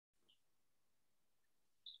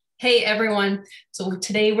Hey everyone. So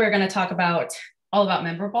today we're going to talk about all about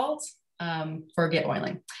member vaults for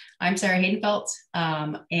GetOiling. I'm Sarah Haydenfeld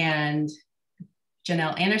and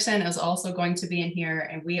Janelle Anderson is also going to be in here,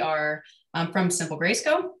 and we are from Simple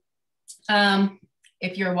Graysco.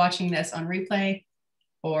 If you're watching this on replay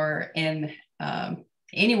or in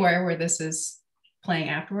anywhere where this is playing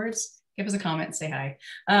afterwards, give us a comment and say hi.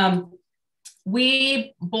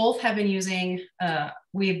 We both have been using,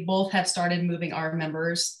 we both have started moving our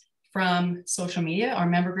members from social media, our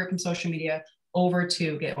member group from social media over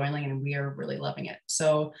to GetOiling, and we are really loving it.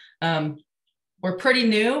 So we're pretty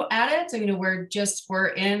new at it. So, we're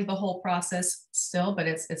in the whole process still, but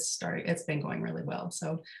it's been going really well.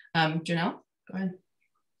 So Janelle, go ahead.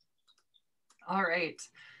 All right.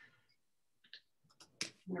 I'm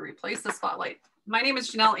gonna replace the spotlight. My name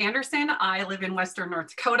is Janelle Anderson. I live in Western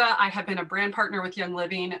North Dakota. I have been a brand partner with Young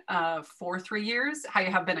Living for 3 years. I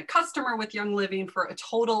have been a customer with Young Living for a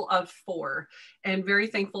total of 4, and very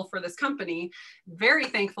thankful for this company. Very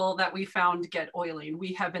thankful that we found GetOiling.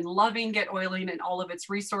 We have been loving GetOiling and all of its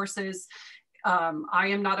resources. I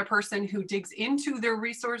am not a person who digs into their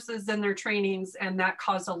resources and their trainings, and that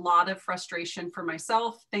caused a lot of frustration for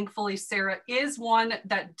myself. Thankfully, Sarah is one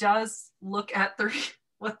that does look at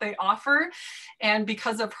what they offer. And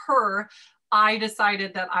because of her, I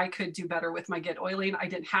decided that I could do better with my GetOiling. I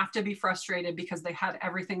didn't have to be frustrated because they had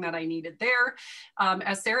everything that I needed there.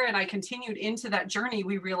 As Sarah and I continued into that journey,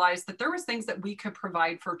 we realized that there was things that we could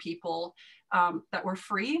provide for people that were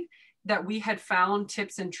free, that we had found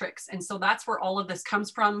tips and tricks. And so that's where all of this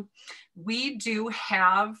comes from. We do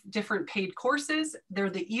have different paid courses.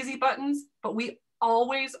 They're the easy buttons, but we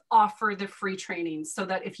always offer the free training so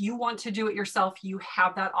that if you want to do it yourself, you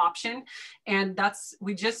have that option. And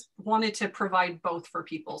we just wanted to provide both for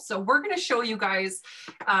people. So we're going to show you guys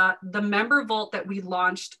the member vault that we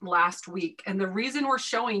launched last week. And the reason we're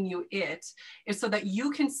showing you it is so that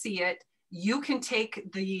you can see it. You can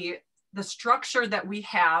take the structure that we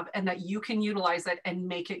have and that you can utilize it and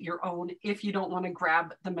make it your own if you don't want to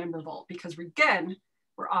grab the member vault, because again,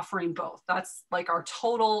 we're offering both. That's like our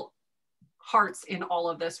total hearts in all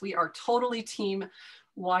of this. We are totally team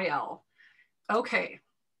YL. Okay,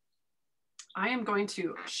 I am going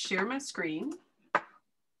to share my screen.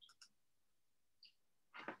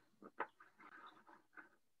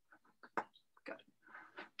 Got to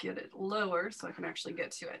get it lower so I can actually get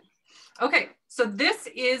to it. Okay, so this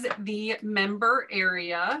is the member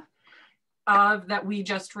area that we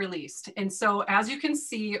just released. And so as you can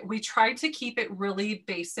see, we tried to keep it really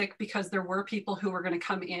basic because there were people who were going to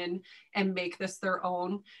come in and make this their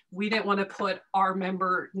own. We didn't want to put our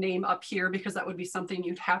member name up here because that would be something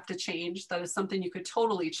you'd have to change. That is something you could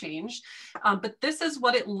totally change. But this is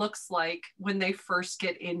what it looks like when they first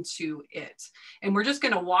get into it. And we're just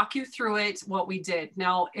going to walk you through it, what we did.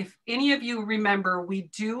 Now, if any of you remember, we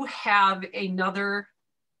do have another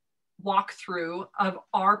walkthrough of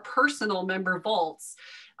our personal member vaults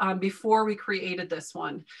before we created this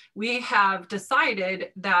one. We have decided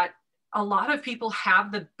that a lot of people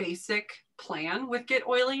have the basic plan with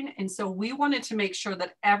GetOiling, and so we wanted to make sure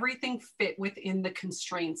that everything fit within the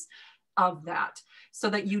constraints of that so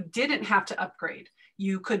that you didn't have to upgrade.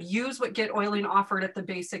 You could use what GetOiling offered at the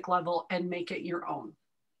basic level and make it your own.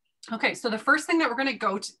 Okay, so the first thing that we're going to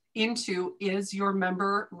go into is your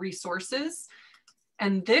member resources.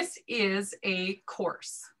 And this is a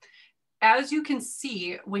course. As you can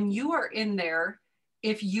see, when you are in there,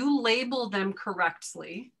 if you label them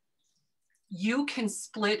correctly, you can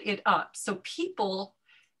split it up. So people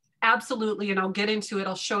absolutely, and I'll get into it,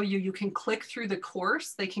 I'll show you, you can click through the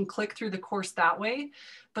course. They can click through the course that way,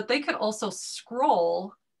 but they could also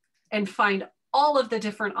scroll and find all of the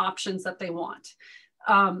different options that they want.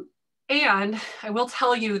 And I will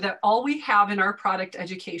tell you that all we have in our product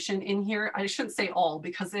education in here, I shouldn't say all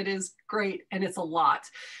because it is great and it's a lot,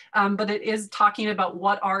 but it is talking about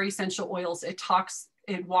what are essential oils. It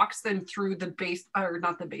walks them through the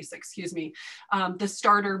the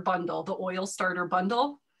starter bundle, the oil starter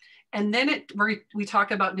bundle. And then we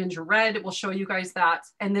talk about Ninja Red. We'll show you guys that.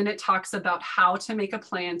 And then it talks about how to make a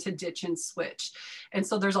plan to ditch and switch. And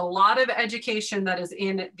so there's a lot of education that is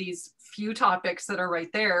in these few topics that are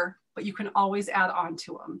right there, but you can always add on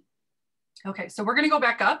to them. Okay, so we're going to go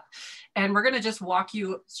back up and we're going to just walk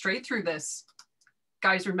you straight through this.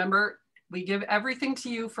 Guys, remember, we give everything to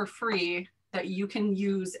you for free that you can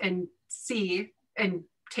use and see and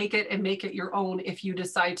take it and make it your own if you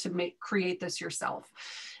decide to create this yourself.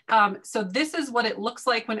 So this is what it looks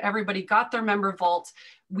like when everybody got their member vault.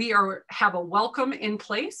 We have a welcome in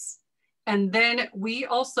place. And then we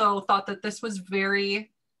also thought that this was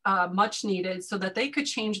very much needed so that they could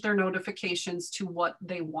change their notifications to what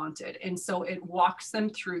they wanted. And so it walks them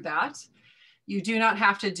through that. You do not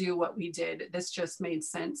have to do what we did. This just made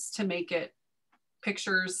sense to make it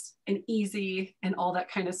pictures and easy and all that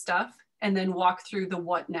kind of stuff, and then walk through the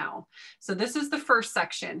what now. So this is the first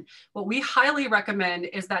section. What we highly recommend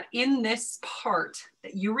is that in this part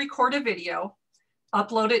that you record a video,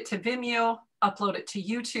 upload it to Vimeo, upload it to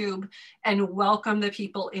YouTube, and welcome the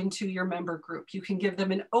people into your member group. You can give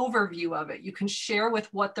them an overview of it. You can share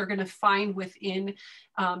with what they're going to find within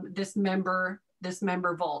this member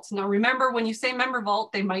vault. Now, remember, when you say member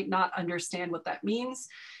vault, they might not understand what that means.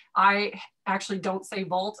 I actually don't say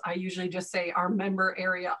vault. I usually just say our member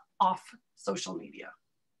area off social media.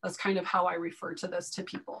 That's kind of how I refer to this to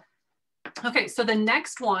people. Okay, so the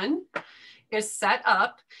next one is set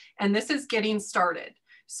up, and this is getting started.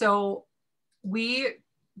 So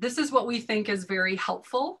this is what we think is very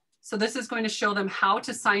helpful. So this is going to show them how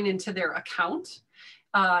to sign into their account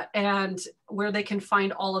and where they can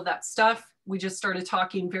find all of that stuff. We just started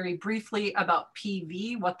talking very briefly about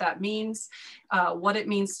PV, what that means, what it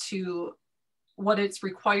means to what it's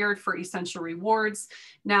required for essential rewards.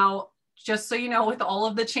 Now, just so you know, with all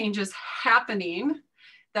of the changes happening,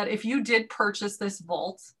 that if you did purchase this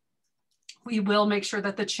vault, we will make sure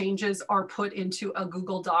that the changes are put into a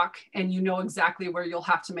Google Doc, and you know exactly where you'll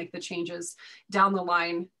have to make the changes down the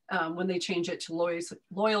line when they change it to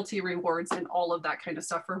loyalty rewards and all of that kind of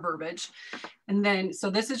stuff for verbiage. And then, so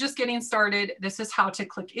this is just getting started. This is how to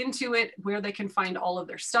click into it, where they can find all of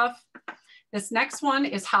their stuff. This next one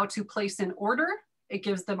is how to place an order. It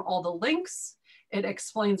gives them all the links. It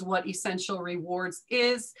explains what essential rewards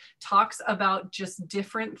is, talks about just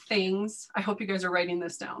different things. I hope you guys are writing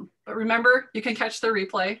this down, but remember, you can catch the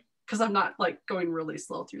replay because I'm not like going really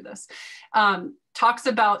slow through this. Talks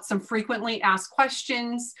about some frequently asked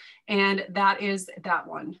questions, and that is that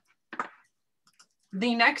one.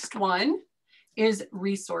 The next one is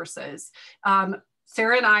resources.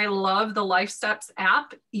 Sarah and I love the Life Steps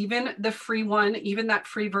app. Even the free one, even that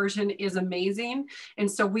free version is amazing. And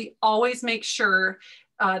so we always make sure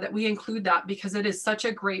that we include that because it is such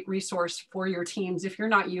a great resource for your teams. If you're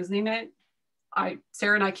not using it,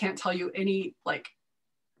 Sarah and I can't tell you any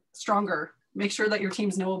stronger. Make sure that your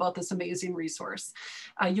teams know about this amazing resource.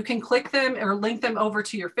 You can click them or link them over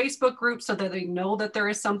to your Facebook group so that they know that there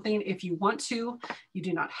is something if you want to. You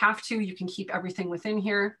do not have to. You can keep everything within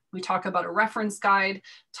here. We talk about a reference guide,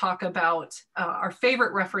 talk about our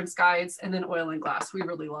favorite reference guides, and then oil and glass. We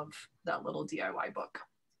really love that little DIY book.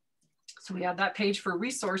 So we have that page for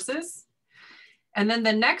resources. And then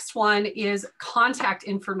the next one is contact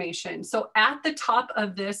information. So at the top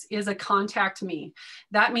of this is a contact me.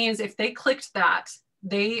 That means if they clicked that,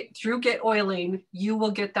 through GetOiling, you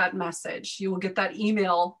will get that message. You will get that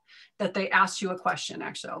email that they asked you a question.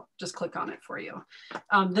 Actually, I'll just click on it for you.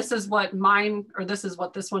 This is what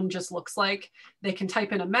this one just looks like. They can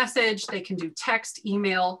type in a message, they can do text,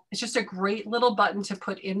 email. It's just a great little button to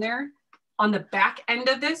put in there. On the back end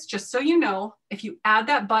of this, just so you know, if you add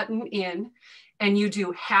that button in, and you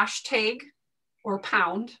do hashtag or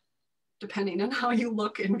pound, depending on how you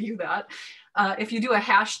look and view that. If you do a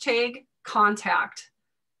hashtag contact,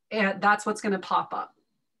 and that's what's gonna pop up.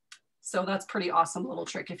 So that's pretty awesome little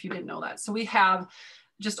trick if you didn't know that. So we have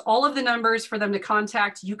just all of the numbers for them to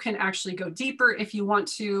contact. You can actually go deeper if you want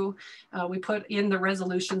to. We put in the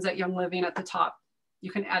resolutions at Young Living at the top. You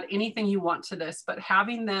can add anything you want to this, but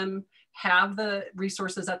having them have the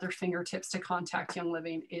resources at their fingertips to contact Young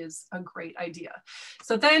Living is a great idea.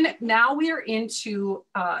 So then now we are into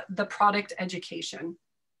the product education.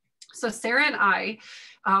 So Sarah and I,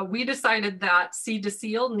 we decided that Seed to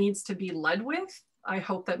Seal needs to be led with. I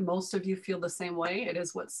hope that most of you feel the same way. It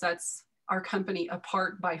is what sets our company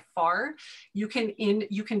apart by far. You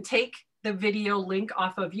can take the video link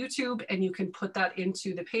off of YouTube and you can put that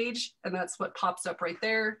into the page, and that's what pops up right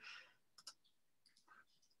there.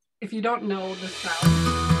 If you don't know the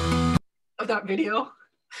sound of that video,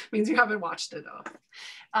 means you haven't watched it enough.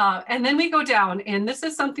 And then we go down, and this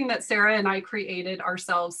is something that Sarah and I created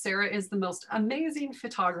ourselves. Sarah is the most amazing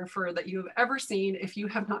photographer that you have ever seen. If you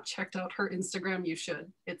have not checked out her Instagram, you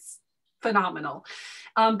should. It's phenomenal.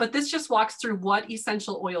 But this just walks through what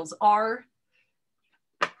essential oils are,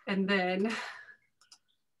 and then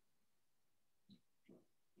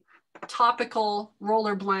topical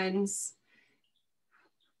roller blends.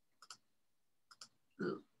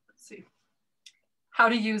 Let's see. How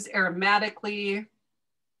to use aromatically.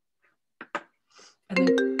 And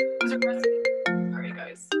then sorry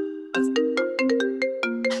guys.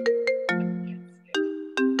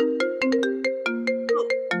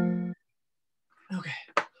 Okay.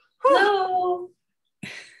 Hello.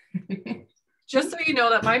 know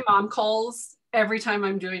that my mom calls every time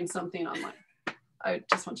I'm doing something online. I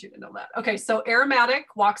just want you to know that. Okay, so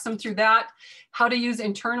aromatic walks them through that. How to use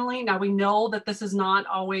internally. Now we know that this is not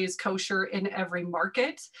always kosher in every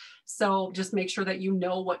market. So just make sure that you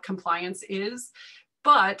know what compliance is.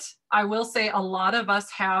 But I will say a lot of us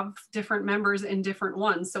have different members in different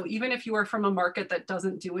ones. So even if you are from a market that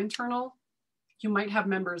doesn't do internal, you might have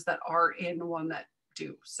members that are in one that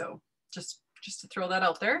do. So just to throw that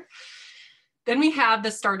out there. Then we have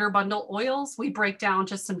the starter bundle oils. We break down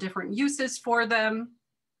just some different uses for them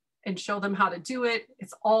and show them how to do it.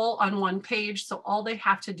 It's all on one page. So all they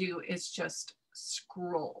have to do is just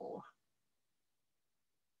scroll.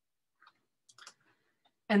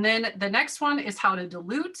 And then the next one is how to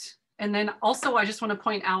dilute. And then also I just want to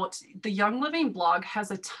point out the Young Living blog has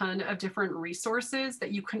a ton of different resources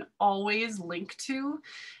that you can always link to.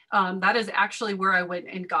 That is actually where I went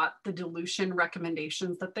and got the dilution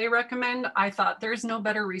recommendations that they recommend. I thought there's no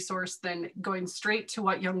better resource than going straight to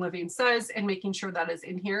what Young Living says and making sure that is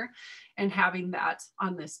in here and having that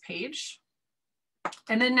on this page.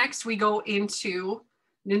 And then next we go into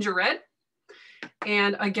Ninja Red.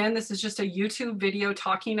 And again, this is just a YouTube video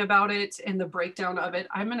talking about it and the breakdown of it.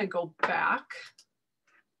 I'm going to go back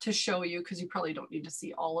to show you because you probably don't need to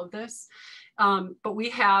see all of this. But we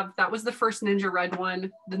have, that was the first Ninja Red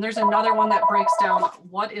one. Then there's another one that breaks down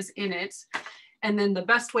what is in it and then the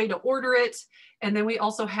best way to order it. And then we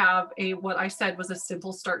also have what I said was a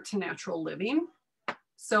simple start to natural living.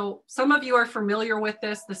 So some of you are familiar with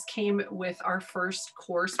this. This came with our first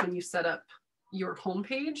course when you set up your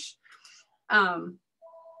homepage.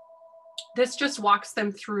 This just walks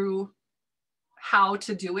them through how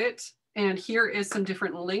to do it. And here is some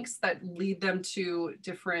different links that lead them to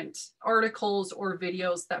different articles or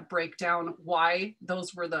videos that break down why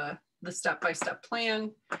those were the step-by-step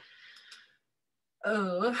plan.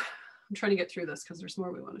 I'm trying to get through this because there's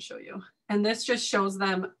more we want to show you. And this just shows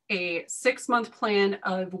them a 6-month plan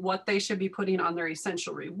of what they should be putting on their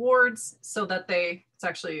essential rewards so that it's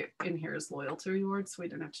actually in here as loyalty rewards. So we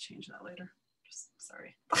didn't have to change that later. Just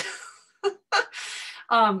sorry.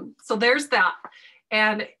 So there's that.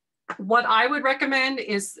 And what I would recommend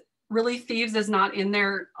is really Thieves is not in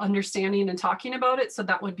there understanding and talking about it. So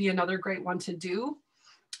that would be another great one to do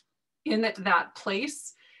in that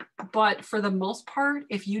place. But for the most part,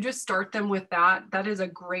 if you just start them with that, that is a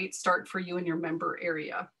great start for you in your member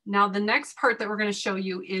area. Now, the next part that we're going to show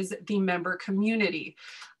you is the member community.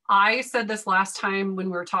 I said this last time when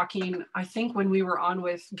we were talking, I think when we were on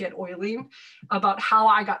with GetOiling, about how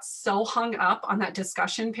I got so hung up on that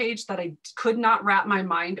discussion page that I could not wrap my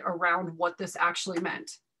mind around what this actually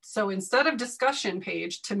meant. So instead of discussion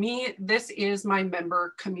page, to me, this is my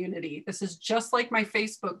member community. This is just like my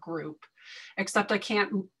Facebook group, except I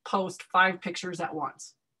can't post 5 pictures at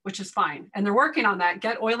once, which is fine. And they're working on that.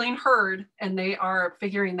 GetOiling heard, and they are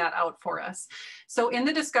figuring that out for us. So in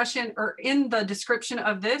the discussion or in the description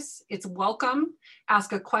of this, it's welcome,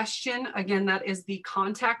 ask a question. Again, that is the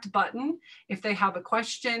contact button. If they have a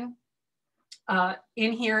question,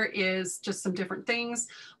 in here is just some different things.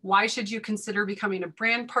 Why should you consider becoming a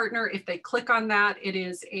brand partner? If they click on that, it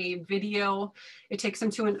is a video. It takes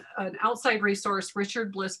them to an outside resource.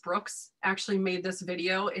 Richard Bliss Brooks actually made this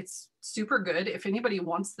video. It's super good. If anybody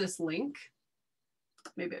wants this link,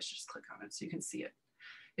 maybe I should just click on it so you can see it.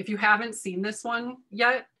 If you haven't seen this one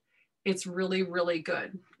yet, it's really, really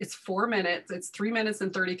good. It's 4 minutes. It's 3 minutes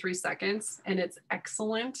and 33 seconds, and it's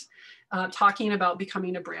excellent. Talking about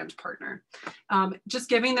becoming a brand partner. Just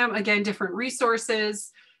giving them, again, different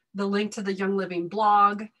resources, the link to the Young Living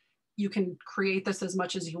blog. You can create this as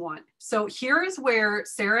much as you want. So here is where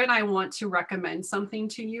Sarah and I want to recommend something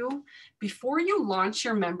to you. Before you launch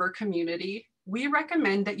your member community, we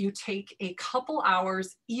recommend that you take a couple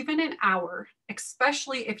hours, even an hour,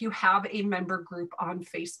 especially if you have a member group on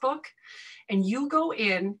Facebook, and you go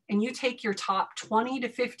in and you take your top 20 to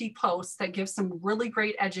 50 posts that give some really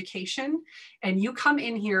great education, and you come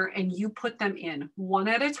in here and you put them in one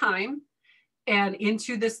at a time and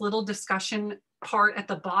into this little discussion part at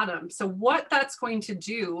the bottom. So what that's going to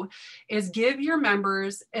do is give your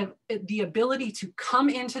members the ability to come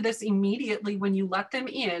into this immediately when you let them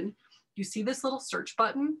in. You see this little search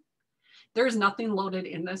button? There's nothing loaded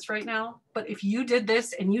in this right now, but if you did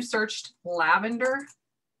this and you searched lavender,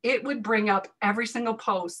 it would bring up every single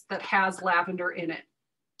post that has lavender in it.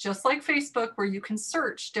 Just like Facebook, where you can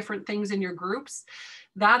search different things in your groups.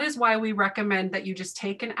 That is why we recommend that you just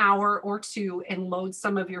take an hour or two and load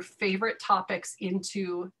some of your favorite topics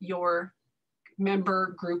into your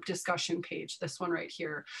member group discussion page, this one right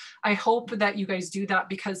here. I hope that you guys do that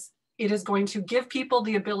because it is going to give people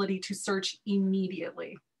the ability to search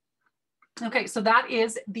immediately. Okay, so that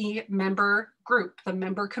is the member group, the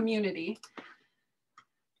member community.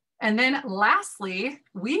 And then lastly,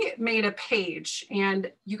 we made a page,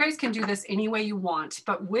 and you guys can do this any way you want,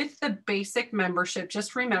 but with the basic membership,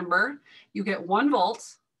 just remember, you get one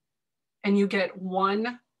vault and you get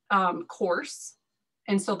one course.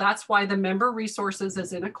 And so that's why the member resources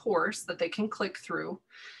is in a course that they can click through.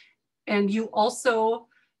 And you also,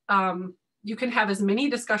 you can have as many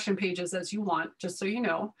discussion pages as you want, just so you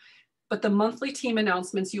know. But the monthly team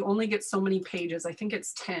announcements, you only get so many pages. I think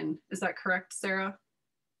it's 10. Is that correct, Sarah?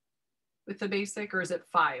 With the basic, or is it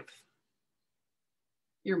 5?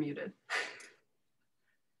 You're muted.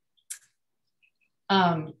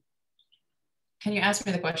 Can you ask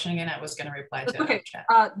me the question again? I was going to reply to okay. Chat.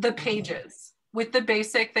 The pages. With the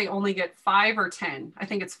basic, they only get 5 or 10. I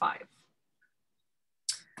think it's 5.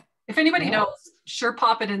 If anybody knows, sure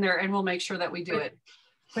pop it in there and we'll make sure that we do it.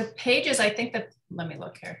 With pages, I think that, let me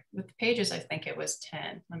look here. With pages, I think it was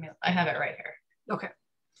 10. I have it right here. Okay.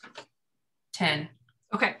 10.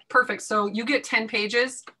 Okay, perfect. So you get 10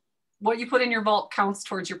 pages. What you put in your vault counts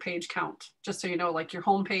towards your page count, just so you know, like your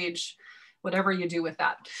home page, whatever you do with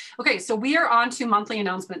that. Okay, so we are on to monthly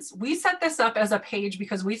announcements. We set this up as a page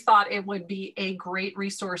because we thought it would be a great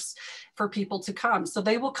resource for people to come. So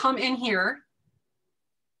they will come in here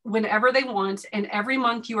whenever they want, and every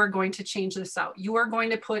month you are going to change this out. You are going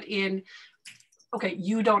to put in, okay,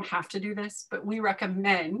 you don't have to do this, but we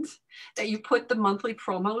recommend that you put the monthly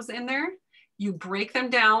promos in there. You break them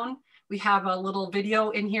down. We have a little video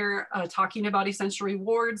in here talking about essential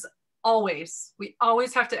rewards. We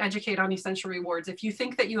always have to educate on essential rewards. If you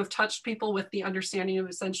think that you have touched people with the understanding of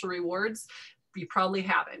essential rewards, you probably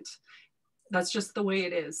haven't. That's just the way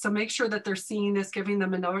it is. So make sure that they're seeing this, giving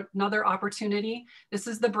them another opportunity. This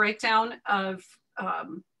is the breakdown of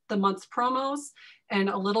the month's promos and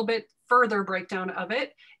a little bit further breakdown of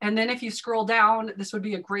it. And then if you scroll down, this would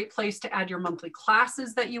be a great place to add your monthly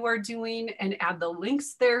classes that you are doing and add the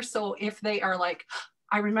links there. So if they are like,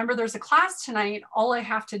 I remember there's a class tonight, all I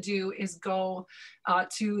have to do is go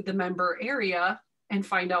to the member area and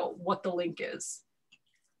find out what the link is.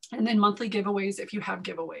 And then monthly giveaways if you have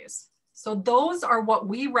giveaways. So those are what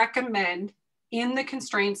we recommend in the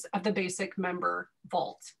constraints of the basic member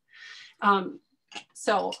vault.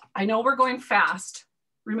 So I know we're going fast.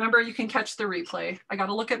 Remember, you can catch the replay. I got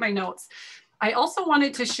to look at my notes. I also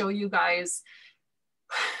wanted to show you guys,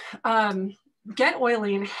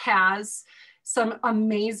 GetOiling has some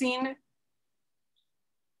amazing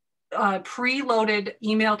preloaded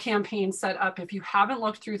email campaigns set up. If you haven't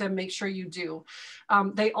looked through them, make sure you do.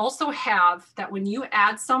 They also have that when you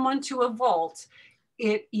add someone to a vault,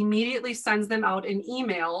 it immediately sends them out an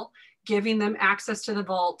email giving them access to the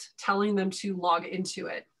vault, telling them to log into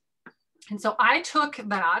it. And so I took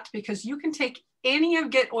that because you can take any of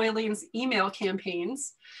GetOiling's email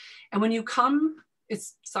campaigns, and when you come,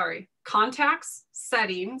 contacts,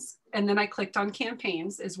 settings, and then I clicked on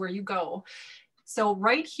campaigns is where you go. So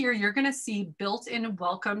right here, you're gonna see built-in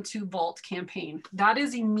welcome to vault campaign. That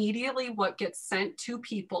is immediately what gets sent to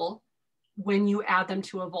people when you add them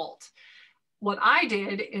to a vault. What I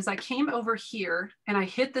did is I came over here and I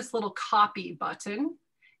hit this little copy button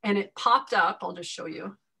and it popped up. I'll just show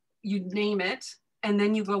you. You name it and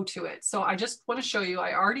then you go to it. So I just want to show you,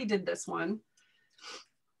 I already did this one.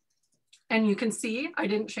 And you can see I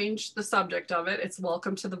didn't change the subject of it. It's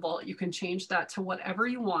welcome to the vault. You can change that to whatever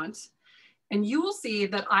you want. And you will see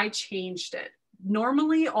that I changed it.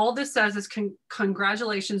 Normally, all this says is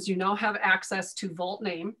congratulations, you now have access to vault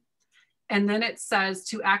name. And then it says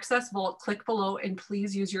to access vault, click below and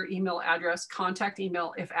please use your email address, contact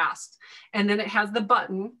email if asked. And then it has the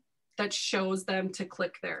button that shows them to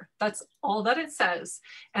click there. That's all that it says.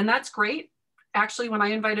 And that's great. Actually, when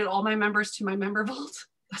I invited all my members to my member vault,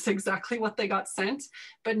 that's exactly what they got sent.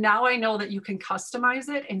 But now I know that you can customize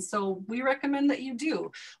it. And so we recommend that you do.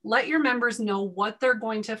 Let your members know what they're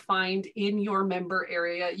going to find in your member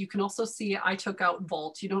area. You can also see I took out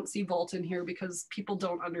vault. You don't see vault in here because people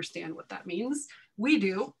don't understand what that means. We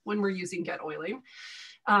do when we're using GetOiling.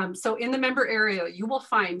 So in the member area, you will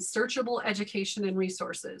find searchable education and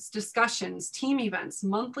resources, discussions, team events,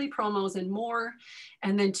 monthly promos, and more.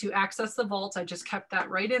 And then to access the vault, I just kept that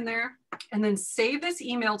right in there. And then save this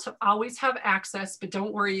email to always have access, but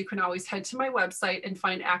don't worry, you can always head to my website and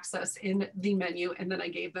find access in the menu. And then I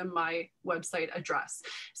gave them my website address.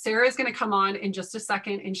 Sarah is going to come on in just a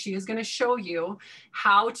second, and she is going to show you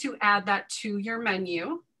how to add that to your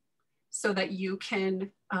menu so that you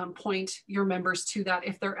can point your members to that.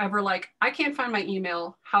 If they're ever like, I can't find my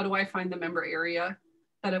email, how do I find the member area?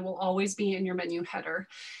 That it will always be in your menu header.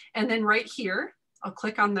 And then right here, I'll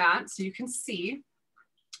click on that so you can see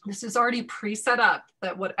This is already pre-set up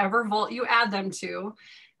that whatever vault you add them to,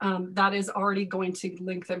 that is already going to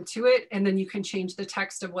link them to it. And then you can change the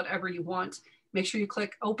text of whatever you want. Make sure you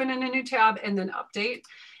click open in a new tab and then update.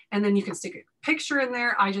 And then you can stick a picture in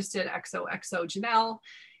there. I just did XOXO Janelle.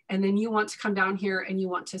 And then you want to come down here and you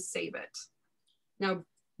want to save it. Now,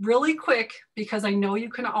 really quick, because I know you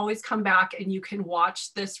can always come back and you can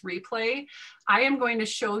watch this replay, I am going to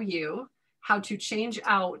show you how to change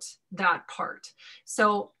out that part.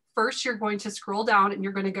 So first you're going to scroll down and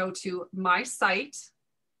you're going to go to My Site,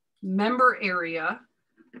 Member Area.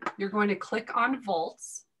 You're going to click on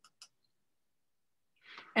Vaults.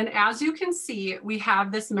 And as you can see, we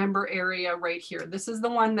have this member area right here. This is the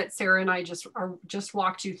one that Sarah and I just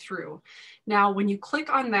walked you through. Now, when you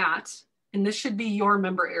click on that, and this should be your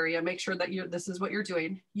member area, make sure that this is what you're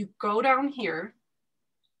doing. You go down here,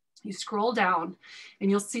 you scroll down, and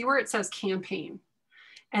you'll see where it says campaign.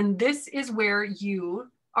 And this is where you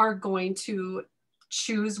are going to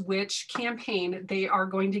choose which campaign they are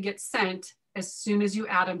going to get sent as soon as you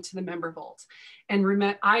add them to the member vault. And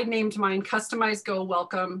remember, I named mine Customize Go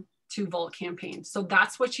Welcome to Vault Campaign. So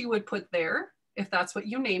that's what you would put there if that's what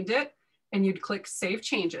you named it, and you'd click Save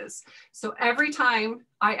Changes. So every time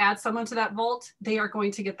I add someone to that vault, they are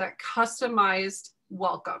going to get that customized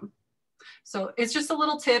welcome. So it's just a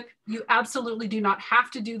little tip. You absolutely do not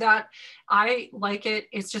have to do that. I like it.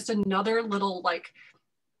 It's just another little like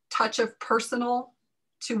touch of personal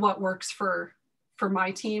to what works for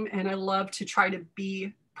my team. And I love to try to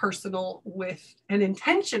be personal with and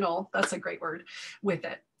intentional, that's a great word, with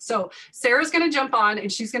it. So Sarah's going to jump on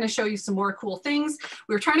and she's going to show you some more cool things.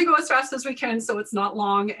 We're trying to go as fast as we can so it's not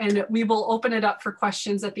long, and we will open it up for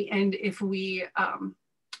questions at the end if we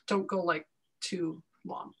don't go like too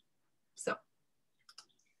long. So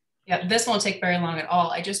yeah, this won't take very long at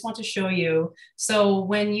all. I just want to show you. So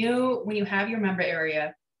when you have your member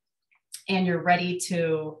area and you're ready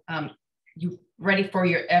to ready for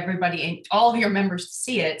everybody and all of your members to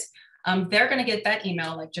see it, they're going to get that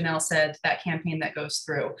email, like Janelle said, that campaign that goes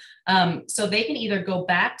through. So they can either go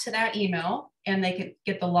back to that email and they can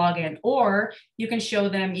get the login, or you can show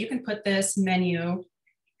them, you can put this menu,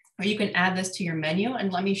 or you can add this to your menu.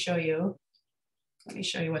 And let me show you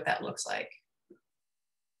what that looks like.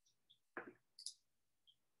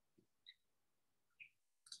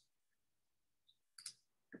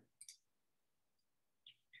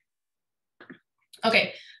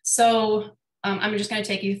 Okay, so I'm just going to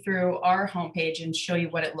take you through our homepage and show you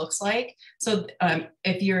what it looks like. So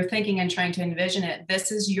if you're thinking and trying to envision it,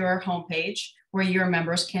 this is your homepage where your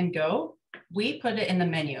members can go. We put it in the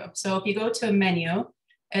menu. So if you go to a menu,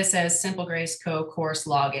 it says Simple Grace Co. course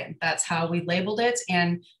login. That's how we labeled it.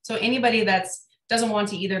 And so anybody that doesn't want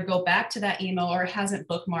to either go back to that email or hasn't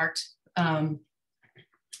bookmarked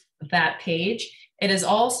that page, it is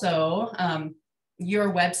also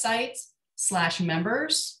your website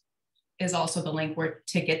 /members is also the link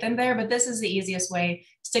to get them there, but this is the easiest way.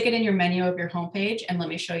 Stick it in your menu of your homepage and let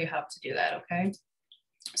me show you how to do that, okay?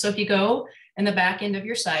 So if you go in the back end of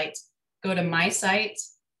your site, go to My Site,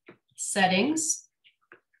 Settings,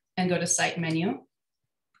 and go to Site Menu.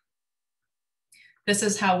 This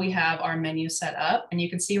is how we have our menu set up, and you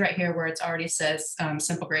can see right here where it already says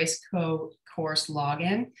Simple Grace Co. course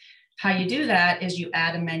login. How you do that is you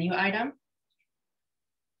add a menu item.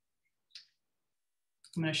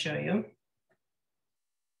 I'm going to show you.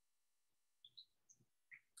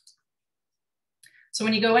 So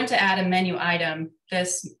when you go in to add a menu item,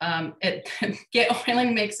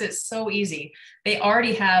 GetOiling makes it so easy. They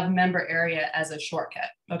already have member area as a shortcut,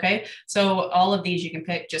 okay? So all of these you can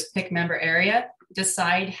pick, just pick member area,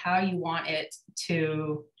 decide how you want it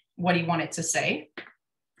to, what do you want it to say?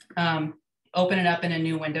 Open it up in a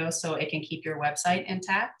new window so it can keep your website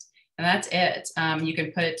intact. And that's it. You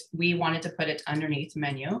can we wanted to put it underneath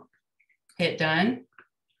menu, hit done,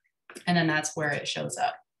 and then that's where it shows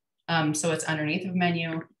up. So it's underneath of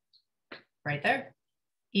menu right there,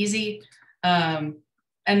 easy. And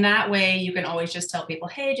that way you can always just tell people,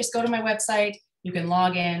 hey, just go to my website. You can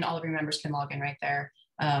log in, all of your members can log in right there.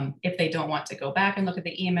 If they don't want to go back and look at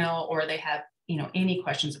the email or they have any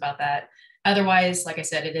questions about that. Otherwise, like I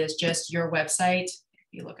said, it is just your website.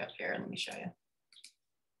 If you look up here, let me show you.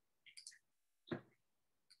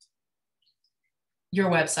 Your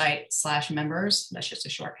website /members. That's just a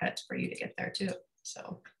shortcut for you to get there too.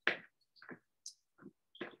 So I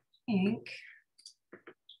think,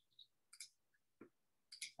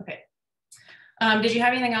 okay. Did you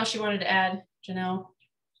have anything else you wanted to add, Janelle?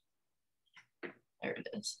 There it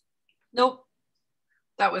is. Nope,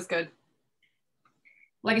 that was good.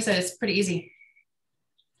 Like I said, it's pretty easy.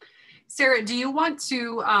 Sarah, do you want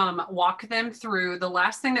to walk them through the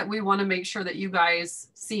last thing that we want to make sure that you guys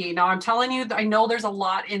see? Now, I'm telling you, I know there's a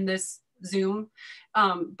lot in this Zoom,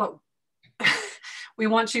 but we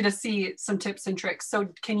want you to see some tips and tricks. So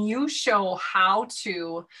can you show how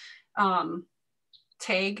to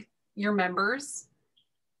tag your members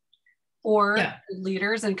or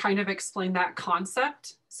leaders and kind of explain that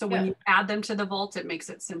concept? So when you add them to the vault, it makes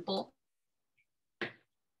it simple.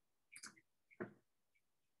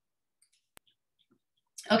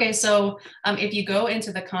 Okay, so if you go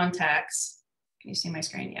into the contacts, can you see my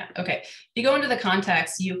screen? Yeah, okay. If you go into the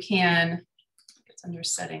contacts, you can, it's under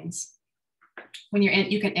settings. When you're in,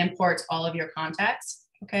 you can import all of your contacts,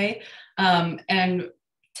 okay? And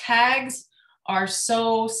tags are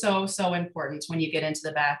so important when you get into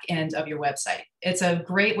the back end of your website. It's a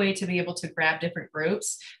great way to be able to grab different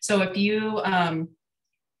groups. So if you,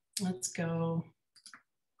 let's go,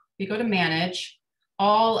 if you go to manage,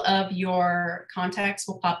 all of your contacts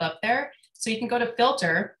will pop up there. So you can go to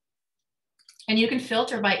filter and you can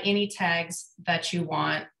filter by any tags that you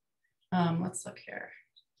want. Let's look here.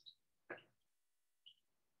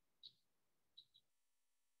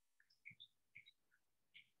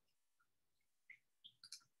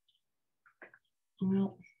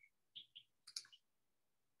 Well,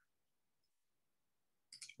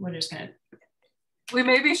 we're just gonna. We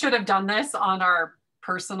maybe should have done this on our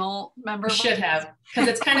personal member. We should have, because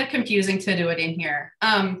it's kind of confusing to do it in here.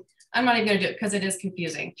 I'm not even gonna do it because it is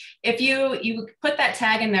confusing. If you put that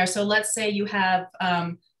tag in there, so let's say you have,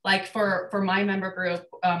 like for my member group,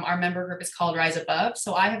 our member group is called Rise Above.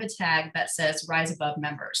 So I have a tag that says Rise Above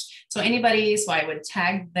members. So anybody, so I would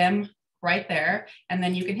tag them right there, and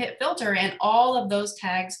then you can hit filter and all of those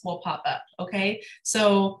tags will pop up, okay?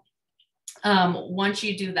 So once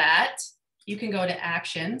you do that, you can go to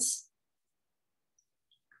actions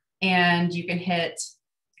and you can hit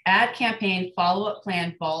add campaign, follow-up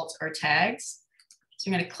plan, vault, or tags.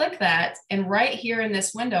 So you're gonna click that, and right here in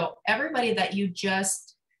this window, everybody that you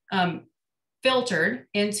just filtered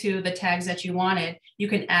into the tags that you wanted, you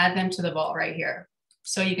can add them to the vault right here.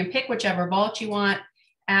 So you can pick whichever vault you want,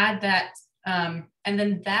 add that, and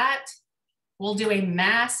then that will do a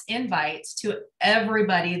mass invite to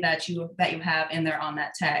everybody that you have in there on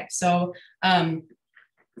that tag. So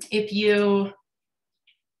if you,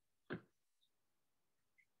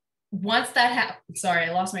 once that happens, sorry,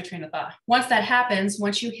 I lost my train of thought. Once that happens,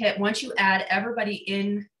 once you add everybody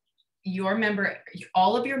in your member,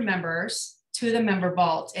 all of your members to the member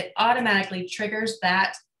vault, it automatically triggers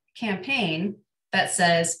that campaign that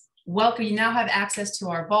says, welcome, you now have access to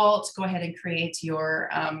our vault. Go ahead and create your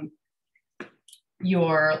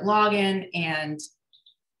login and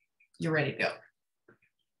you're ready to go.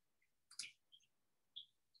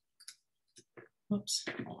 Oops,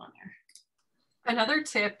 hold on here. Another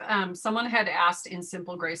tip, someone had asked in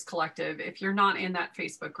Simple Grace Collective, if you're not in that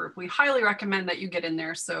Facebook group, we highly recommend that you get in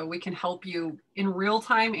there so we can help you in real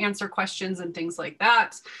time answer questions and things like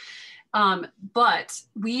that. But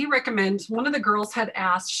we recommend, one of the girls had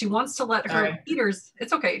asked, she wants to let her leaders,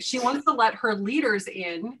 it's okay, she wants to let her leaders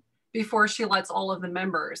in before she lets all of the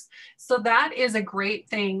members. So that is a great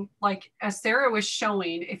thing. Like as Sarah was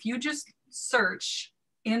showing, if you just search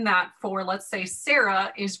in that for, let's say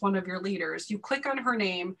Sarah is one of your leaders, you click on her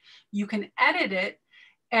name, you can edit it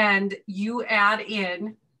and you add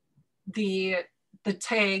in the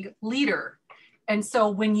tag leader. And so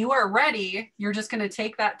when you are ready, you're just going to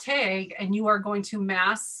take that tag and you are going to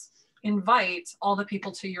mass invite all the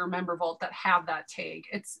people to your member vault that have that tag.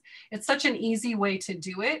 It's such an easy way to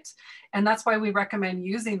do it. And that's why we recommend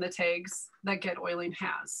using the tags that GetOiling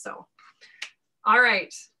has. So, all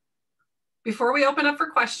right. Before we open up for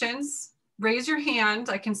questions, raise your hand.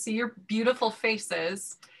 I can see your beautiful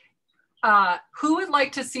faces. Who would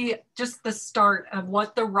like to see just the start of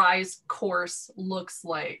what the Rise course looks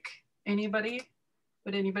like? Anybody?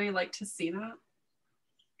 Would anybody like to see that?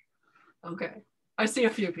 Okay. I see a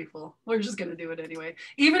few people. We're just going to do it anyway.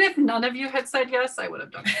 Even if none of you had said yes, I would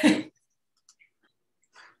have done it.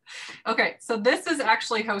 Okay, so this is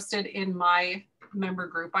actually hosted in my member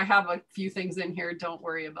group. I have a few things in here. Don't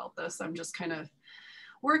worry about this. I'm just kind of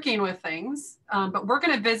working with things. But we're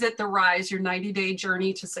going to visit the Rise, your 90-day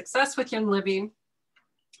journey to success with Young Living.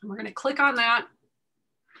 We're going to click on that.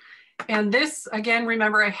 And this, again,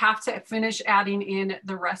 remember, I have to finish adding in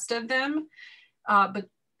the rest of them,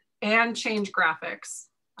 and change graphics.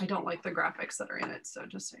 I don't like the graphics that are in it, so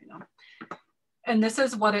just so you know. And this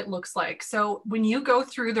is what it looks like. So when you go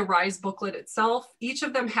through the Rise booklet itself, each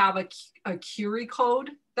of them have a query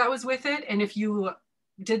code that was with it. And if you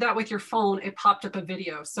did that with your phone, it popped up a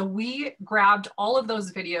video. So we grabbed all of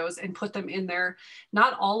those videos and put them in there.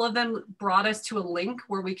 Not all of them brought us to a link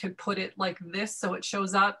where we could put it like this so it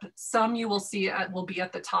shows up. Some you will see will be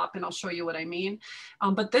at the top, and I'll show you what I mean.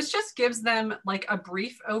 But this just gives them like a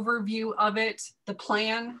brief overview of it. The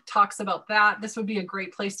plan talks about that. This would be a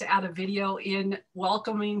great place to add a video in,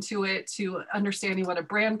 welcoming to it, to understanding what a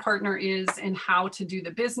brand partner is and how to do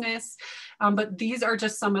the business. But these are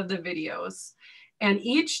just some of the videos. And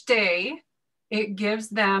each day it gives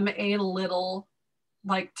them a little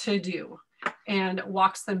like to do and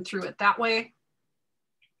walks them through it that way.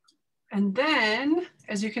 And then,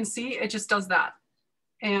 as you can see, it just does that.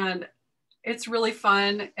 And it's really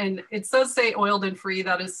fun. And it does say oiled and free.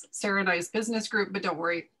 That is Sarah and I's business group, but don't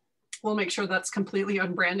worry. We'll make sure that's completely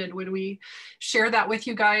unbranded when we share that with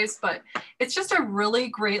you guys. But it's just a really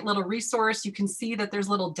great little resource. You can see that there's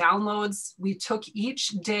little downloads. We took each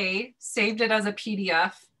day, saved it as a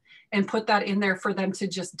PDF, and put that in there for them to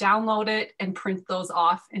just download it and print those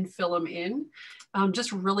off and fill them in.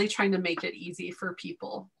 Just really trying to make it easy for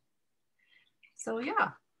people. So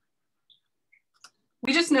yeah.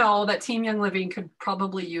 We just know that Team Young Living could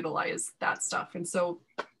probably utilize that stuff. And so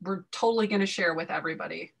we're totally going to share with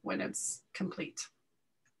everybody when it's complete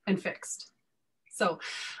and fixed. So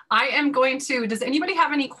I am going to, does anybody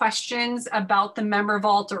have any questions about the member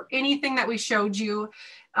vault or anything that we showed you?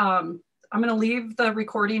 I'm going to leave the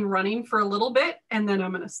recording running for a little bit and then I'm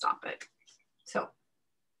going to stop it.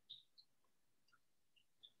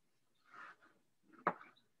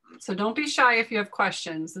 So don't be shy if you have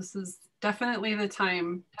questions. This is definitely the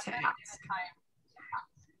time to ask.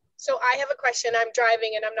 So I have a question. I'm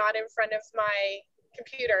driving and I'm not in front of my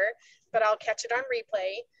computer, but I'll catch it on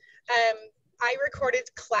replay. I recorded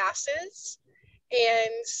classes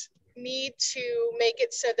and need to make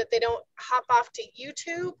it so that they don't hop off to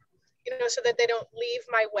YouTube, you know, so that they don't leave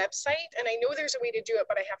my website. And I know there's a way to do it,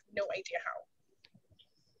 but I have no idea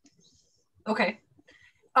how. Okay.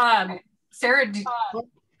 Sarah,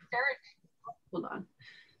 hold on.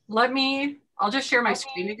 I'll just share my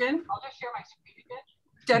screen again.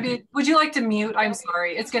 Debbie, would you like to mute? I'm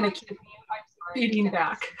sorry. It's going to keep feeding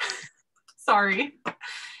back. Sorry.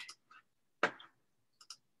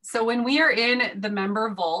 So when we are in the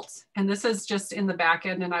member vault, and this is just in the back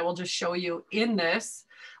end, and I will just show you in this,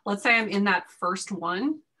 let's say I'm in that first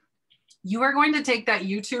one, you are going to take that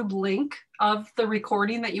YouTube link of the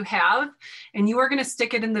recording that you have, and you are going to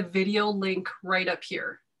stick it in the video link right up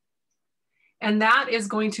here. And that is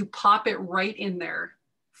going to pop it right in there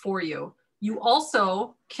for you. You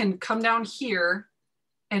also can come down here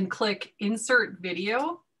and click insert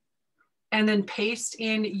video and then paste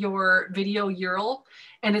in your video URL,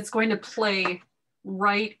 and it's going to play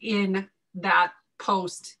right in that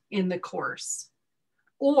post in the course.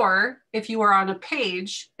 Or if you are on a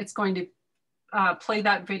page, it's going to play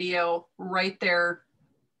that video right there,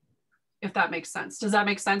 if that makes sense. Does that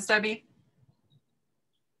make sense, Debbie?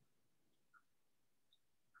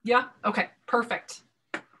 Yeah, okay, perfect.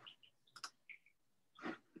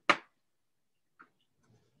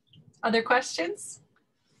 Other questions?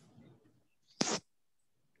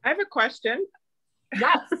 I have a question.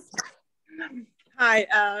 Yes.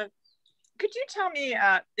 Hi, could you tell me,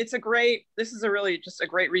 this is just a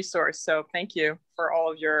great resource. So thank you for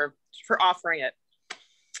for offering it.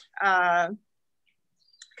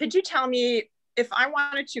 Could you tell me if I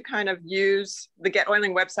wanted to kind of use the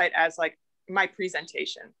GetOiling website as like my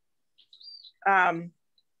presentation? I'm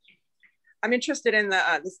interested in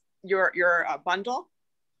your bundle,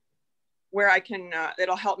 where I can,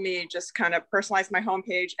 it'll help me just kind of personalize my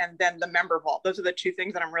homepage, and then the member vault. Those are the two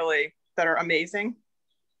things that that are amazing.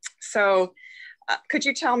 So could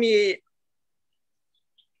you tell me,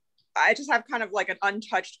 I just have kind of like an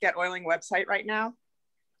untouched GetOiling website right now.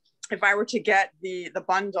 If I were to get the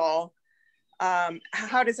bundle,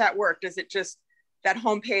 how does that work? Does it just, that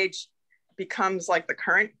homepage becomes like the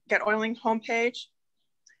current GetOiling homepage?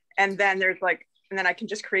 And then and then I can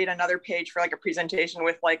just create another page for like a presentation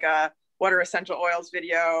with like a what are essential oils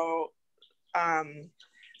video.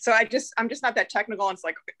 So I'm just not that technical, and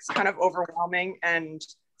it's kind of overwhelming. And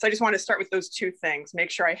so I just want to start with those two things, make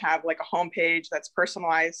sure I have like a homepage that's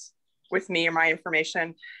personalized with me or my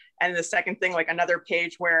information. And the second thing, like another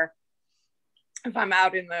page where if I'm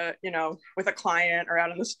out in the, with a client or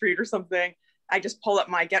out in the street or something, I just pull up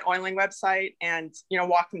my GetOiling website and,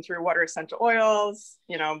 walk them through what are essential oils,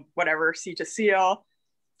 whatever, seed to seal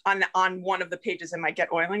on one of the pages in my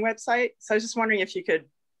GetOiling website. So I was just wondering if you could,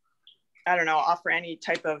 I don't know, offer any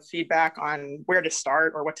type of feedback on where to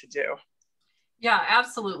start or what to do. Yeah,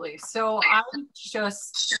 absolutely. So I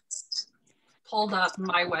just pulled up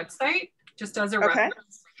my website just as a Okay.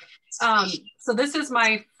 reference. So this is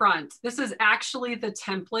my front. This is actually the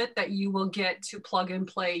template that you will get to plug and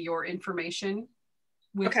play your information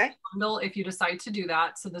with the bundle if you decide to do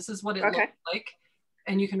that. So this is what it looks like.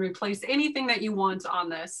 And you can replace anything that you want on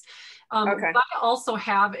this. What I also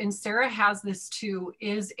have, and Sarah has this too,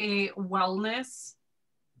 is a wellness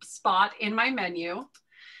spot in my menu.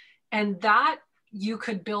 And that you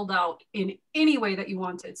could build out in any way that you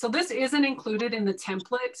wanted. So this isn't included in the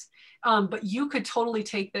template, but you could totally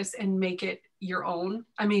take this and make it your own.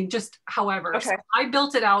 I mean, just however. So I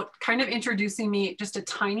built it out, kind of introducing me just a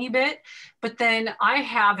tiny bit, but then I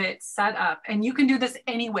have it set up, and you can do this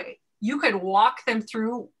anyway. You could walk them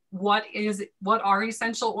through what are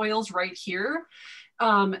essential oils right here.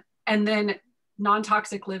 And then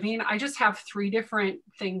non-toxic living. I just have 3 different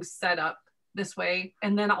things set up this way,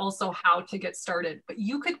 and then also how to get started. But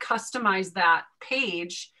you could customize that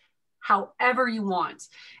page however you want.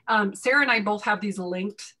 Sarah and I both have these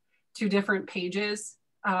linked to different pages.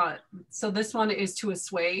 So this one is to a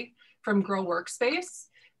sway from Grow Workspace.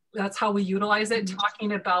 That's how we utilize it,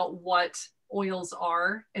 talking about what oils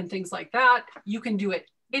are and things like that. You can do it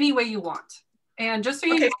any way you want. And just so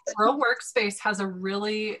you know, Grow Workspace has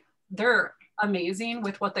they're amazing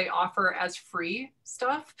with what they offer as free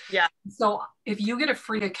stuff. Yeah. So if you get a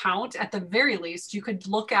free account, at the very least, you could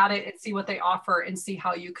look at it and see what they offer and see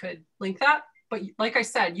how you could link that. But like I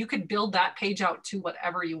said, you could build that page out to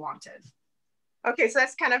whatever you wanted. Okay, so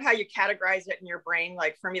that's kind of how you categorize it in your brain.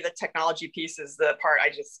 Like for me, the technology piece is the part I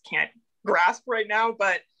just can't grasp right now.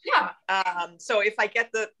 But yeah. So if I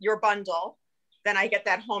get your bundle, then I get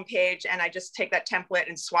that homepage, and I just take that template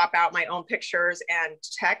and swap out my own pictures and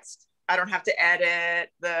text. I don't have to edit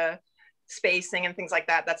the spacing and things like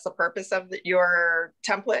that. That's the purpose of your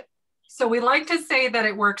template. So we like to say that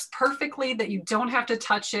it works perfectly, that you don't have to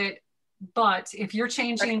touch it. But if you're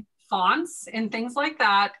changing fonts and things like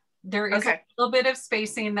that, there is a little bit of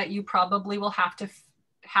spacing that you probably will have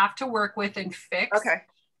to work with and fix. Okay.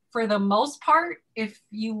 For the most part, if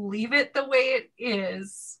you leave it the way it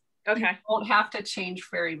is, you won't have to change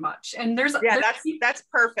very much. And that's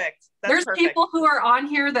perfect. There's people who are on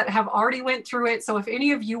here that have already went through it. So if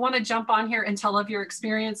any of you want to jump on here and tell of your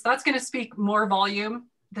experience, that's going to speak more volume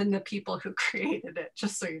than the people who created it,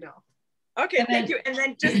 just so you know. Okay, thank you. And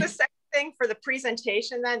then just the second thing for the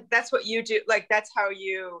presentation, then that's what you do. Like that's how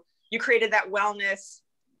you created that wellness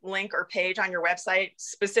link or page on your website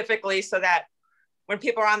specifically so that when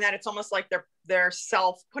people are on that, it's almost like they're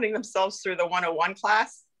putting themselves through the 101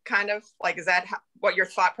 class. Kind of like, is that what your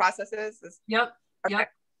thought process is? Yep. Okay.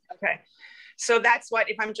 Yep. Okay. So that's what,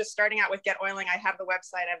 if I'm just starting out with GetOiling, I have the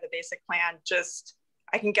website, I have the basic plan,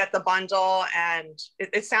 I can get the bundle, and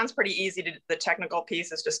it sounds pretty easy. The technical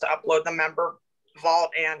piece is just to upload the member vault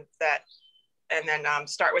and then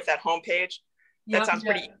start with that homepage. That sounds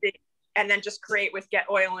pretty easy. And then just create with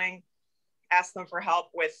GetOiling, ask them for help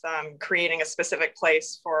with creating a specific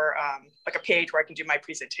place for like a page where I can do my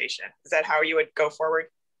presentation. Is that how you would go forward?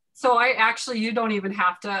 So you don't even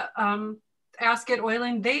have to ask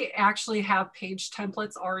GetOiling. They actually have page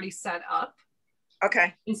templates already set up.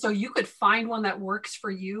 Okay. And so you could find one that works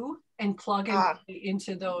for you and plug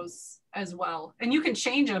into those as well. And you can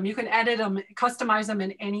change them, you can edit them, customize them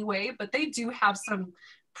in any way, but they do have some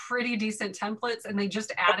pretty decent templates, and they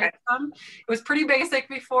just added some. It was pretty basic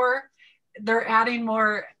before. They're adding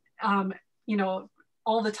more,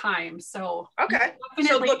 all the time. So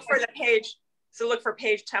so look for the page. So look for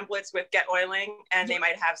page templates with GetOiling, and they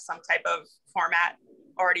might have some type of format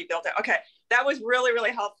already built out. Okay, that was really,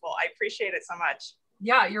 really helpful. I appreciate it so much.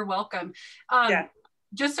 Yeah, you're welcome.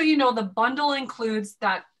 Just so you know, the bundle includes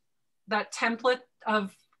that template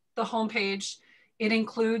of the homepage. It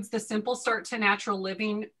includes the Simple Start to Natural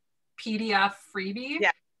Living PDF freebie.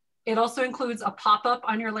 Yeah. It also includes a pop-up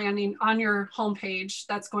on your homepage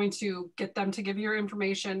that's going to get them to give you your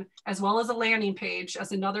information, as well as a landing page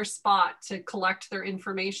as another spot to collect their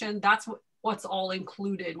information. That's what's all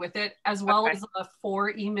included with it, as well as a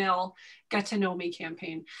 4-email get to know me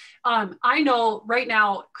campaign. I know right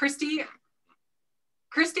now, Christy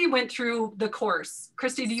went through the course.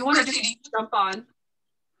 Christy, do you want to just jump on?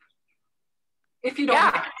 If you don't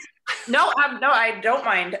mind. No, I don't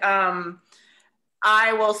mind.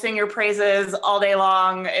 I will sing your praises all day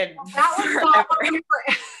long. That was not what we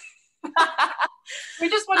were. We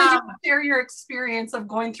just wanted to share your experience of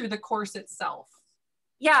going through the course itself.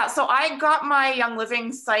 Yeah, so I got my Young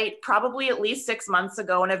Living site probably at least 6 months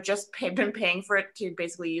ago, and have just been paying for it to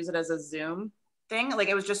basically use it as a Zoom thing. Like,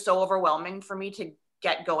 it was just so overwhelming for me to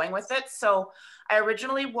get going with it. So I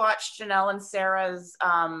originally watched Janelle and Sarah's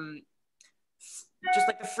just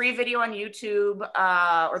like the free video on YouTube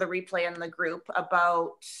or the replay in the group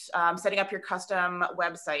about setting up your custom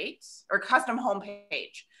website or custom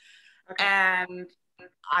homepage. Okay. And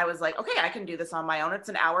I was like, okay, I can do this on my own. It's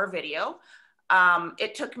an hour video.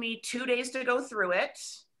 It took me 2 days to go through it.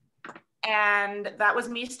 And that was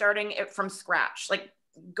me starting it from scratch, like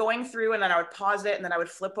going through, and then I would pause it and then I would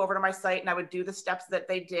flip over to my site and I would do the steps that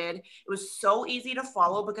they did. It was so easy to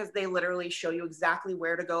follow because they literally show you exactly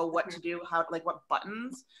where to go, what to do, how, like what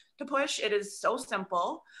buttons to push. It is so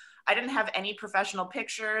simple. I didn't have any professional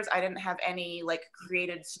pictures. I didn't have any like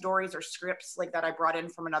created stories or scripts like that I brought in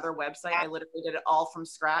from another website. I literally did it all from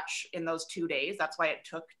scratch in those 2 days. That's why it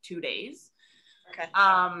took 2 days. Okay.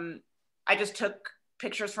 I just took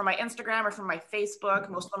pictures from my Instagram or from my Facebook.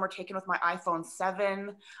 Most of them were taken with my iPhone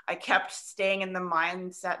 7. I kept staying in the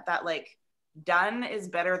mindset that like done is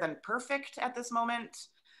better than perfect at this moment.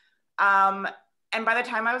 And by the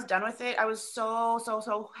time I was done with it, I was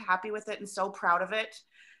so happy with it and so proud of it.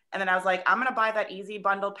 And then I was like, I'm going to buy that easy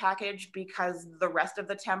bundle package because the rest of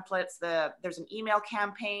the templates, there's an email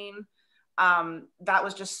campaign. That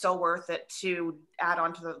was just so worth it to add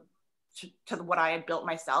on to what I had built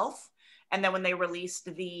myself. And then when they released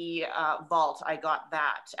the vault, I got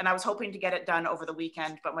that. And I was hoping to get it done over the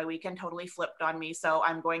weekend, but my weekend totally flipped on me. So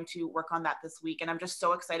I'm going to work on that this week. And I'm just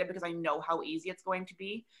so excited because I know how easy it's going to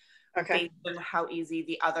be. Okay. Based on how easy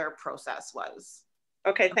the other process was.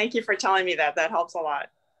 Okay. Thank you for telling me that. That helps a lot.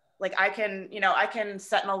 Like I can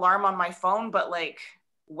set an alarm on my phone, but like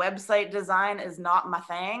website design is not my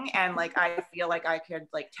thing. And like, I feel like I could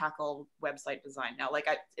like tackle website design now. Like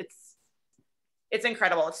it's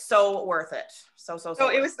incredible. It's so worth it. So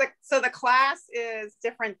it was the class is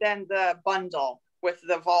different than the bundle with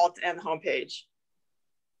the vault and the homepage.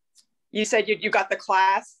 You said you got the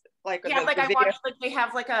class, like yeah, like I watched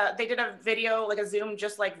like they did a video, like a Zoom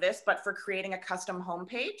just like this, but for creating a custom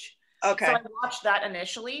homepage. Okay. So I watched that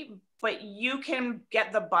initially, but you can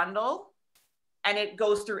get the bundle and it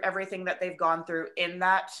goes through everything that they've gone through in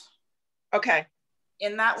that. Okay.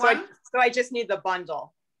 In that one. So I just need the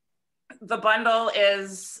bundle. The bundle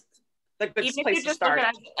is like even if you just look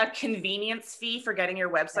at a convenience fee for getting your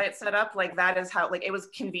website set up, like that is how, like it was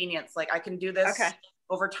convenience. Like I can do this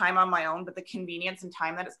over time on my own, but the convenience and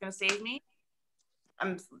time that it's going to save me,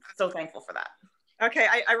 I'm so thankful for that. Okay,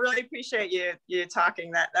 I really appreciate you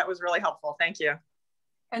talking. That was really helpful. Thank you.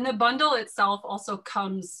 And the bundle itself also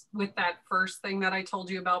comes with that first thing that I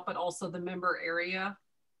told you about, but also the member area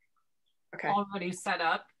already set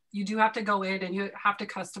up. You do have to go in and you have to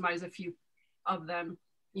customize a few of them,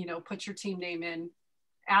 you know, put your team name in,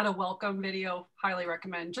 add a welcome video, highly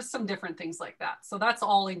recommend, just some different things like that. So that's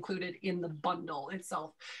all included in the bundle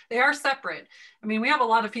itself. They are separate. I mean, we have a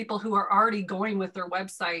lot of people who are already going with their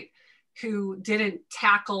website who didn't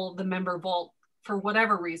tackle the member vault for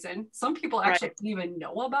whatever reason. Some people actually didn't even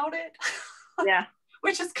know about it. Yeah.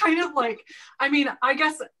 Which is kind of like, I mean, I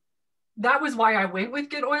guess that was why I went with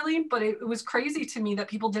GetOiling, but it was crazy to me that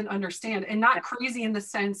people didn't understand, and not crazy in the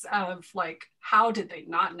sense of like, how did they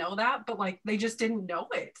not know that? But like, they just didn't know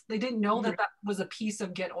it. They didn't know that was a piece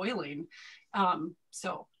of GetOiling.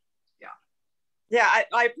 So yeah. Yeah,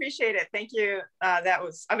 I appreciate it. Thank you.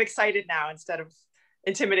 I'm excited now instead of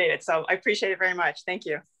intimidated. So I appreciate it very much. Thank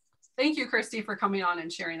you. Thank you, Christy, for coming on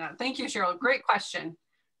and sharing that. Thank you, Cheryl. Great question.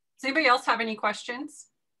 Does anybody else have any questions?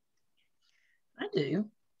 I do.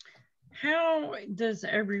 How does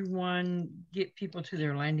everyone get people to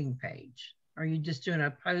their landing page? Are you just doing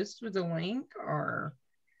a post with a link, or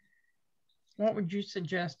what would you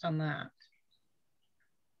suggest on that?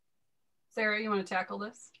 Sarah, you want to tackle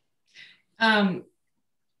this?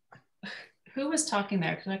 Who was talking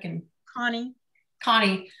there? Because I can. Connie.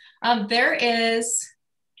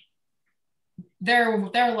 There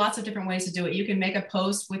are lots of different ways to do it. You can make a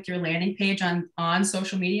post with your landing page on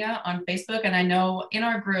social media, on Facebook. And I know in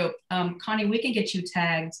our group, Connie, we can get you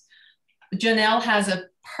tagged. Janelle has a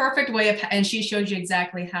perfect way and she showed you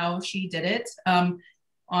exactly how she did it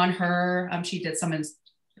on her. She did some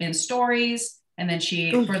in stories. And then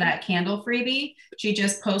for that candle freebie, she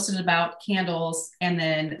just posted about candles and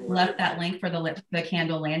then left that link for the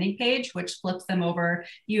candle landing page, which flips them over.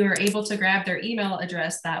 You are able to grab their email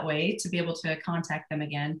address that way to be able to contact them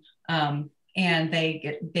again. And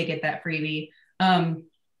they get that freebie.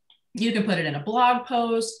 You can put it in a blog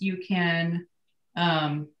post. You can,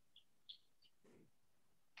 gosh,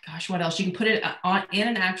 what else? You can put it in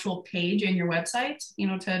an actual page in your website, you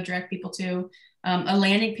know, to direct people to. A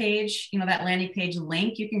landing page, you know, that landing page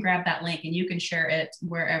link, you can grab that link and you can share it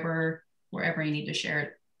wherever you need to share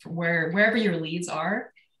it, wherever your leads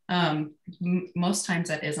are. Most times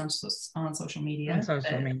that is on social media. On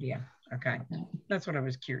social media. Okay, that's what I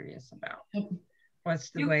was curious about. Yep.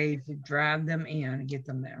 What's the way to drive them in and get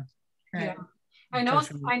them there? Right. Yeah, I know.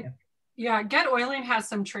 Yeah, GetOiling has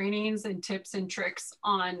some trainings and tips and tricks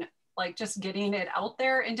on like just getting it out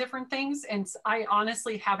there and different things. And I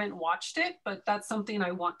honestly haven't watched it, but that's something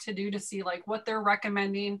I want to do to see like what they're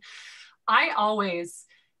recommending. I always,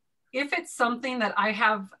 if it's something that I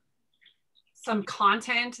have some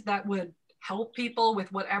content that would help people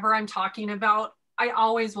with whatever I'm talking about, I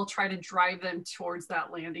always will try to drive them towards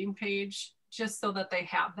that landing page just so that they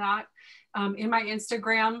have that. In my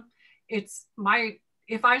Instagram,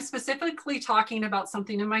 if I'm specifically talking about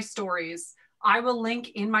something in my stories, I will link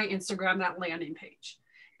in my Instagram that landing page.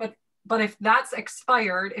 But if that's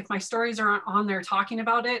expired, if my stories aren't on there talking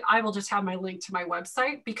about it, I will just have my link to my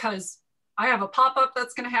website, because I have a pop-up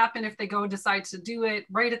that's going to happen if they decide to do it.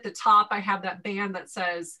 Right at the top, I have that band that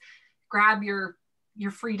says, grab your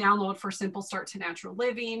free download for Simple Start to Natural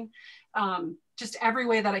Living, just every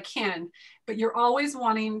way that I can. But you're always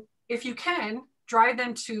wanting, if you can, drive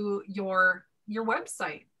them to your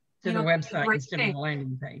website. To the website instead of the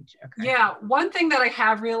landing page. Okay. Yeah, one thing that I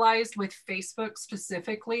have realized with Facebook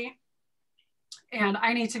specifically, and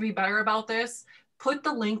I need to be better about this, put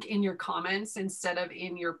the link in your comments instead of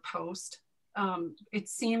in your post. It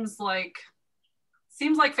seems like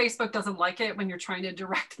Facebook doesn't like it when you're trying to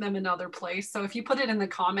direct them another place. So if you put it in the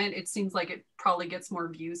comment, it seems like it probably gets more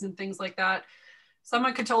views and things like that.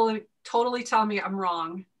 Someone could totally tell me I'm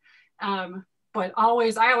wrong. But I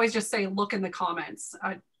always just say, look in the comments.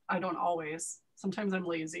 I don't always. Sometimes I'm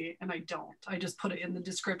lazy and I don't. I just put it in the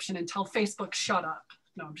description and tell Facebook, shut up.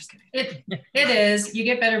 No, I'm just kidding. It is. You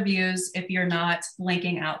get better views if you're not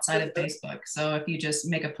linking outside of Facebook. So if you just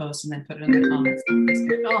make a post and then put it in the comments,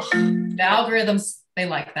 the algorithms, they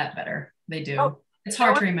like that better. They do. Oh, it's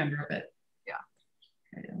hard to remember, but yeah.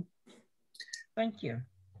 I do. Thank you.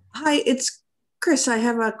 Hi, it's Chris. I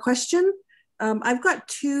have a question. I've got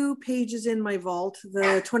 2 pages in my vault,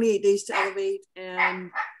 the 28 Days to Elevate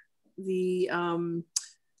and the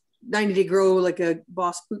 90 Day Grow Like a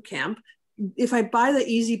Boss Boot Camp. If I buy the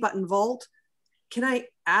Easy Button Vault, can I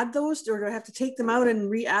add those, or do I have to take them out and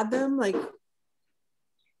re-add them? Like,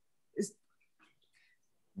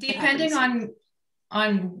 depending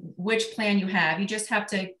on which plan you have, you just have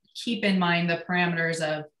to keep in mind the parameters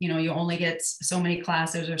of, you only get so many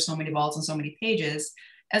classes or so many vaults and so many pages.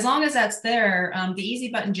 As long as that's there, the Easy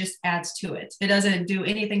Button just adds to it. It doesn't do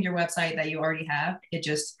anything to your website that you already have. It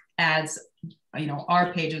just adds,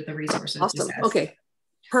 our page of the resources. Awesome. Okay.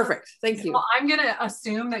 Perfect. Thank you. Well, I'm going to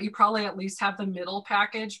assume that you probably at least have the middle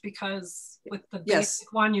package, because with the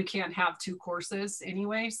basic one, you can't have 2 courses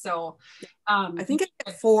anyway. So I think I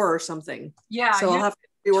have 4 or something. Yeah. So I'll have to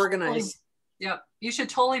reorganize. Yep. You should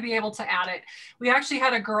totally be able to add it. We actually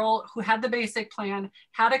had a girl who had the basic plan,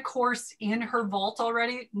 had a course in her vault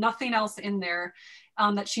already, nothing else in there,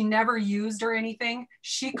 that she never used or anything.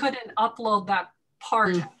 She couldn't upload that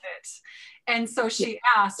part of it. And so she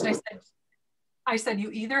asked, I said,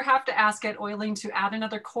 you either have to ask GetOiling to add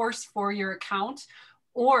another course for your account,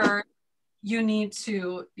 or you need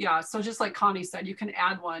to, so just like Connie said, you can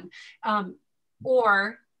add one.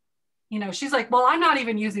 Or, she's like, well, I'm not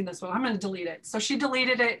even using this one. I'm going to delete it. So she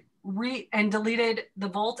deleted it and deleted the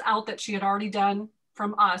vault out that she had already done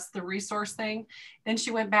from us, the resource thing. Then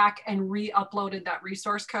she went back and re-uploaded that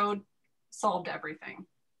resource code, solved everything.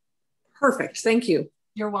 Perfect. Thank you.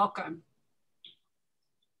 You're welcome.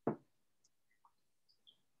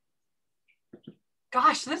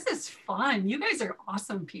 Gosh, this is fun. You guys are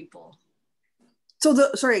awesome people. So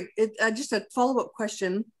just a follow-up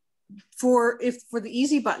question. For the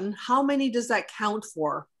Easy Button, how many does that count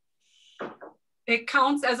for? It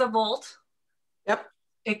counts as a vault. Yep.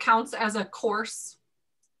 It counts as a course.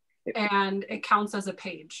 Yep. And it counts as a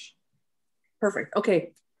page. Perfect.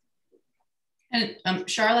 Okay. And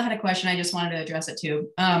Charlotte had a question. I just wanted to address it too.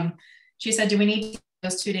 She said, do we need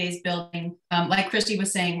those 2 days building, like Christy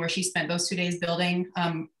was saying, where she spent those 2 days building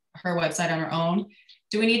her website on her own?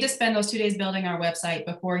 Do we need to spend those 2 days building our website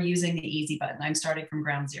before using the Easy Button? I'm starting from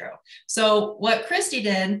ground zero. So what Christy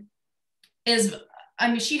did is,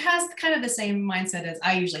 she has kind of the same mindset as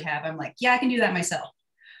I usually have. I'm like, yeah, I can do that myself.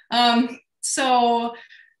 So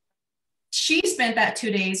she spent that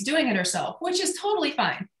 2 days doing it herself, which is totally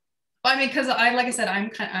fine. Because like I said,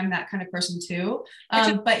 I'm that kind of person too.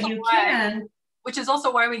 But you can. Which is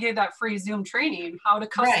also why we gave that free Zoom training, how to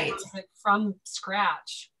customize it from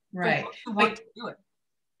scratch. Right. Who want to do it.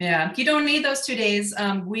 Yeah, you don't need those 2 days.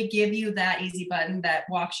 We give you that Easy Button that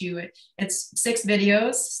walks you. It's 6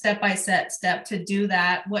 videos, step by step to do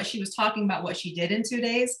that. What she was talking about, what she did in 2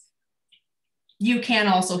 days. you can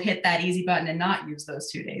also hit that easy button and not use those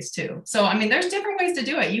 2 days too. So, I mean, there's different ways to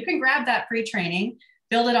do it. You can grab that free training,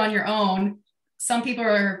 build it on your own. Some people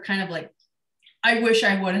are kind of like, I wish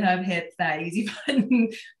I would have hit that easy button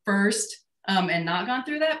first and not gone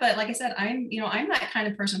through that. But like I said, I'm that kind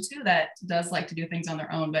of person too that does like to do things on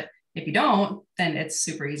their own. But if you don't, then it's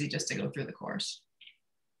super easy just to go through the course.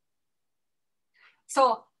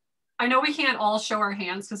 So I know we can't all show our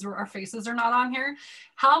hands because our faces are not on here.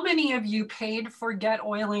 How many of you paid for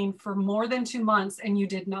GetOiling for more than 2 months and you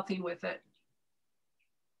did nothing with it?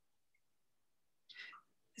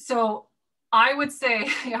 So I would say,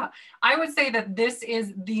 yeah, I would say that this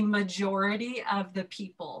is the majority of the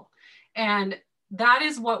people. And that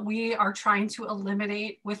is what we are trying to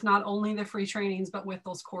eliminate with not only the free trainings, but with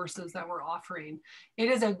those courses that we're offering. It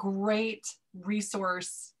is a great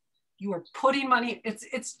resource. You are putting money,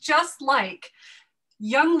 it's just like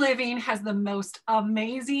Young Living has the most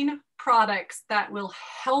amazing products that will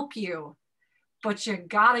help you, but you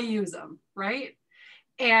gotta use them, right?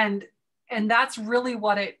 And that's really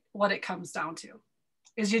what it comes down to,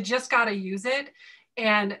 is you just gotta use it.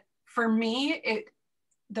 And for me,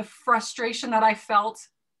 the frustration that I felt,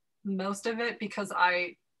 most of it because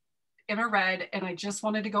I am a red and I just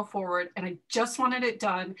wanted to go forward and I just wanted it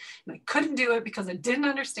done and I couldn't do it because I didn't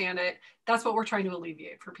understand it. That's what we're trying to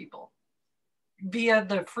alleviate for people via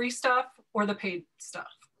the free stuff or the paid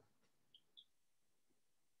stuff.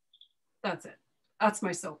 That's it. That's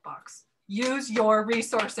my soapbox. Use your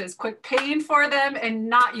resources. Quit paying for them and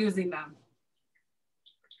not using them.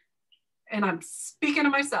 And I'm speaking to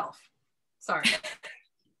myself. Sorry.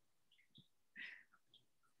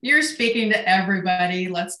 You're speaking to everybody,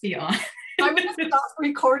 let's be honest. I'm gonna stop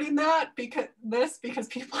recording that because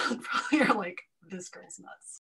people probably are like, this girl's nuts.